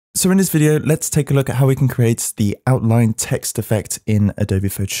So in this video, let's take a look at how we can create the outline text effect in Adobe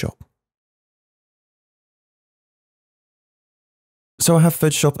Photoshop. So I have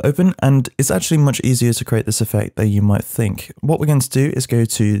Photoshop open, and it's actually much easier to create this effect than you might think. What we're going to do is go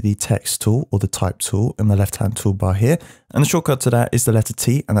to the text tool or the type tool in the left-hand toolbar here. And the shortcut to that is the letter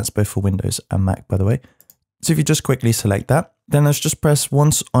T, and that's both for Windows and Mac, by the way. So if you just quickly select that, then let's just press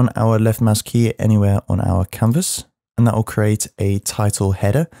once on our left mouse key anywhere on our canvas, and that will create a title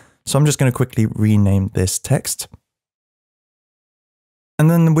header. So I'm just going to quickly rename this text. And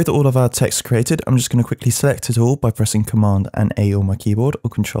then with all of our text created, I'm just going to quickly select it all by pressing Command and A on my keyboard,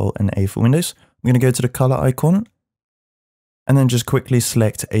 or Ctrl and A for Windows. I'm going to go to the color icon and then just quickly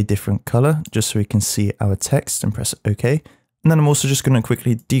select a different color just so we can see our text and press OK. And then I'm also just going to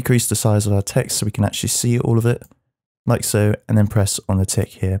quickly decrease the size of our text so we can actually see all of it like so, and then press on the tick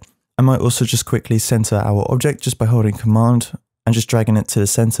here. I might also just quickly center our object just by holding Command and just dragging it to the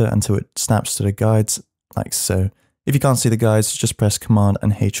center until it snaps to the guides like so. If you can't see the guides, just press Command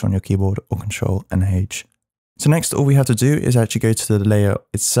and H on your keyboard, or Ctrl and H. So next, all we have to do is actually go to the layer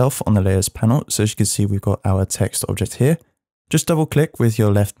itself on the layers panel. So as you can see, we've got our text object here. Just double click with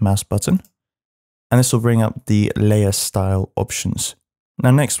your left mouse button, and this will bring up the layer style options. Now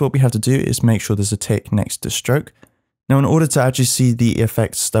next, what we have to do is make sure there's a tick next to stroke. Now in order to actually see the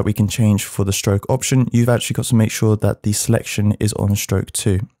effects that we can change for the stroke option, you've actually got to make sure that the selection is on stroke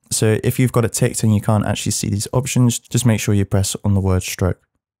too. So if you've got it ticked and you can't actually see these options, just make sure you press on the word stroke.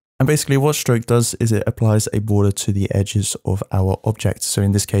 And basically what stroke does is it applies a border to the edges of our object. So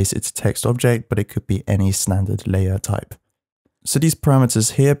in this case, it's a text object, but it could be any standard layer type. So these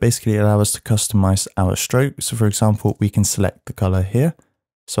parameters here basically allow us to customize our stroke. So for example, we can select the color here.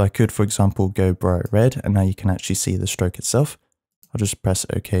 So I could, for example, go bright red, and now you can actually see the stroke itself. I'll just press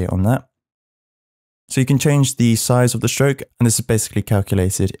OK on that. So you can change the size of the stroke, and this is basically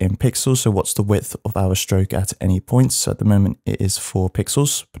calculated in pixels. So what's the width of our stroke at any point? So at the moment it is 4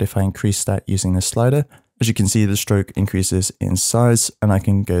 pixels, but if I increase that using the slider, as you can see, the stroke increases in size, and I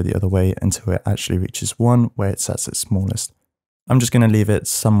can go the other way until it actually reaches 1, where it's at its smallest. I'm just going to leave it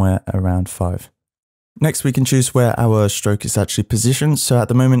somewhere around 5. Next, we can choose where our stroke is actually positioned. So at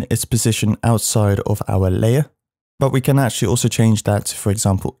the moment it's positioned outside of our layer, but we can actually also change that to, for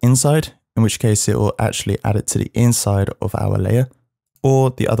example, inside, in which case it will actually add it to the inside of our layer. Or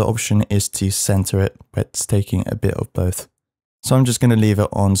the other option is to center it, but it's taking a bit of both. So I'm just going to leave it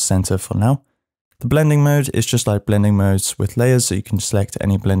on center for now. The blending mode is just like blending modes with layers, so you can select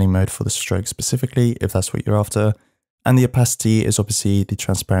any blending mode for the stroke specifically if that's what you're after. And the opacity is obviously the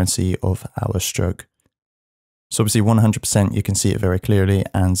transparency of our stroke. So obviously 100% you can see it very clearly,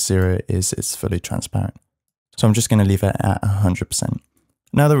 and 0 is it's fully transparent. So I'm just going to leave it at 100%.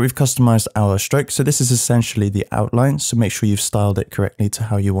 Now that we've customized our stroke, so this is essentially the outline, so make sure you've styled it correctly to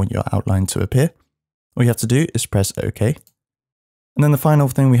how you want your outline to appear. All you have to do is press OK. And then the final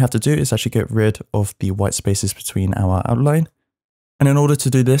thing we have to do is actually get rid of the white spaces between our outline. And in order to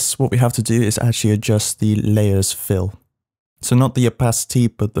do this, what we have to do is actually adjust the layers fill. So not the opacity,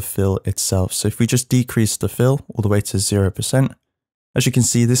 but the fill itself. So if we just decrease the fill all the way to 0%, as you can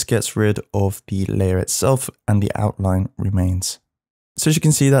see, this gets rid of the layer itself and the outline remains. So as you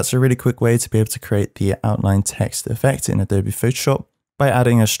can see, that's a really quick way to be able to create the outline text effect in Adobe Photoshop by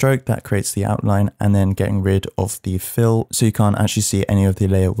adding a stroke that creates the outline and then getting rid of the fill so you can't actually see any of the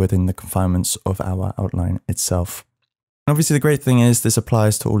layer within the confinements of our outline itself. Obviously, the great thing is this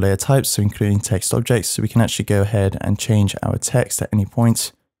applies to all layer types, so including text objects, so we can actually go ahead and change our text at any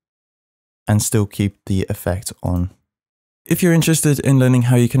point and still keep the effect on. If you're interested in learning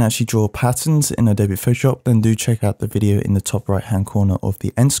how you can actually draw patterns in Adobe Photoshop, then do check out the video in the top right hand corner of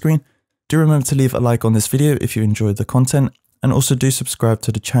the end screen. Do remember to leave a like on this video if you enjoyed the content, and also do subscribe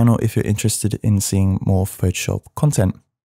to the channel if you're interested in seeing more Photoshop content.